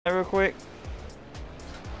real quick.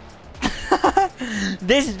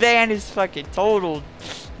 This van is fucking totaled.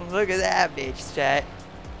 Look at that bitch, chat.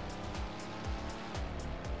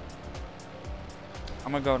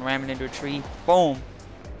 I'm gonna go and ram it into a tree. Boom.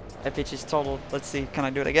 That bitch is totaled. Let's see. Can I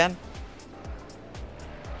do it again?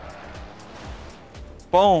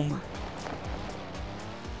 Boom.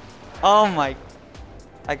 Oh my.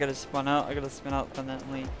 I gotta spin out. I gotta spin out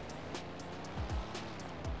permanently.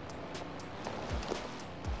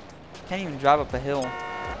 Can't even drive up a hill.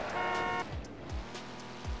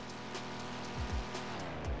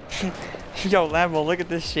 Yo, Lambo, look at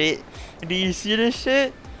this shit. Do you see this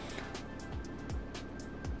shit?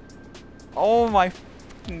 Oh my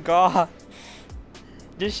fucking god.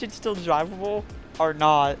 This shit's still drivable or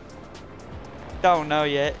not? Don't know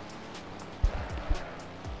yet.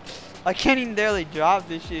 I can't even barely drive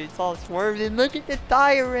this shit. It's all swerved and look at the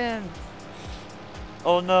tire rims.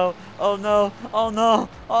 Oh no, oh no, oh no,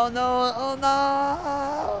 oh no, oh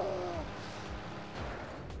no.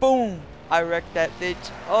 Boom. I wrecked that bitch.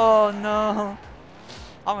 Oh no.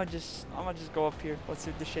 I'm gonna just go up here. Let's see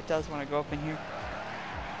what this shit does when I go up in here.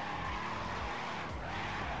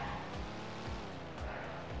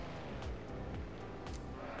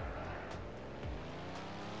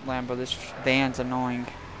 Lambo, this van's annoying.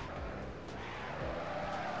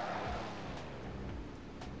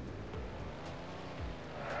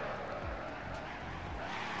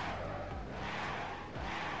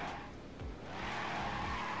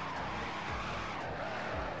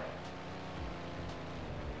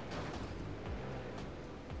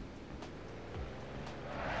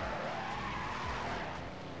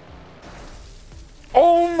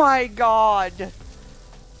 Oh my god!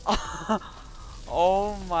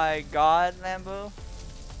 Oh my god, Lambo.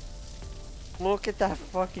 Look at that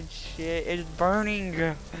fucking shit. It's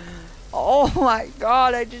burning. Oh my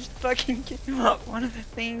god, I just fucking came up one of the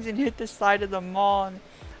things and hit the side of the mall.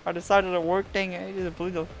 Or the side of the work thing and I just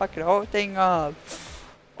blew the fucking whole thing up.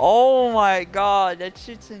 Oh my god, that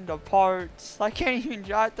shit's in the parts. I can't even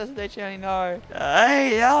drive this bitch anymore.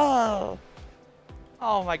 Hey yo!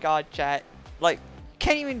 Oh my god, chat. Like,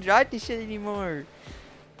 can't even drive this shit anymore.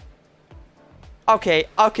 Okay,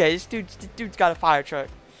 this dude's got a fire truck.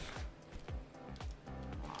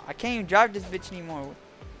 I can't even drive this bitch anymore.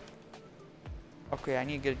 Okay, I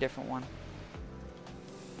need to get a different one.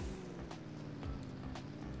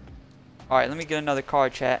 Alright, let me get another car,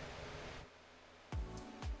 chat.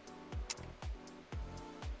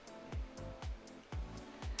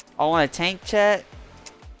 I want a tank, chat?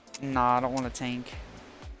 Nah, I don't want a tank.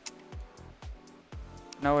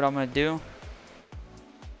 Know what I'm gonna do?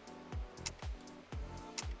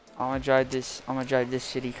 I'm gonna drive this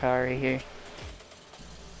shitty car right here.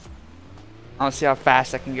 I wanna see how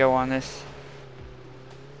fast I can go on this.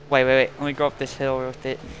 Wait. Let me go up this hill with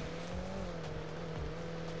it.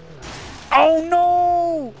 Oh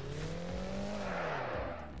no!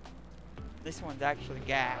 This one's actually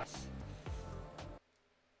gas.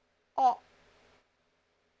 Oh.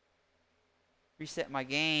 Reset my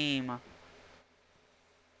game.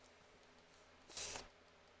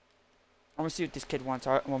 I'm gonna see what this kid wants.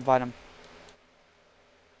 Alright, I'm gonna invite him.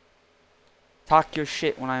 Talk your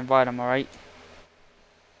shit when I invite him, alright?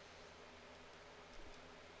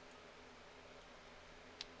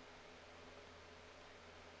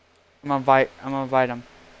 I'm gonna invite him.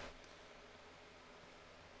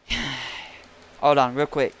 Hold on, real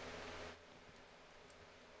quick.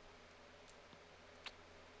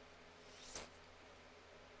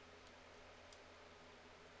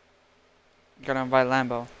 Gotta invite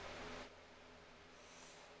Lambo.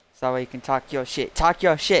 So that way you can talk your shit. Talk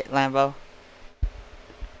your shit, Lambo.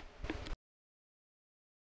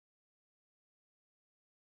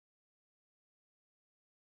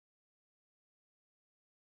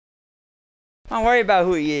 Don't worry about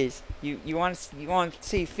who he is. You want to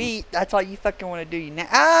see feet? That's all you fucking want to do. You now.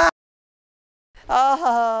 Ah!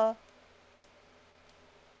 Ah!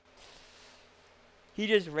 He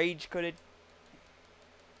just rage quitted.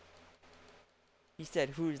 He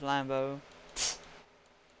said, "Who's Lambo?"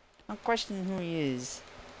 I'm questioning who he is.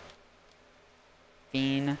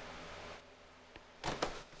 Fiend.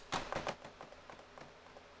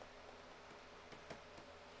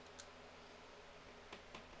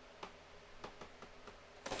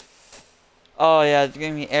 Oh yeah, it's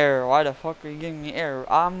giving me error. Why the fuck are you giving me error?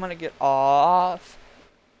 I'm gonna get off.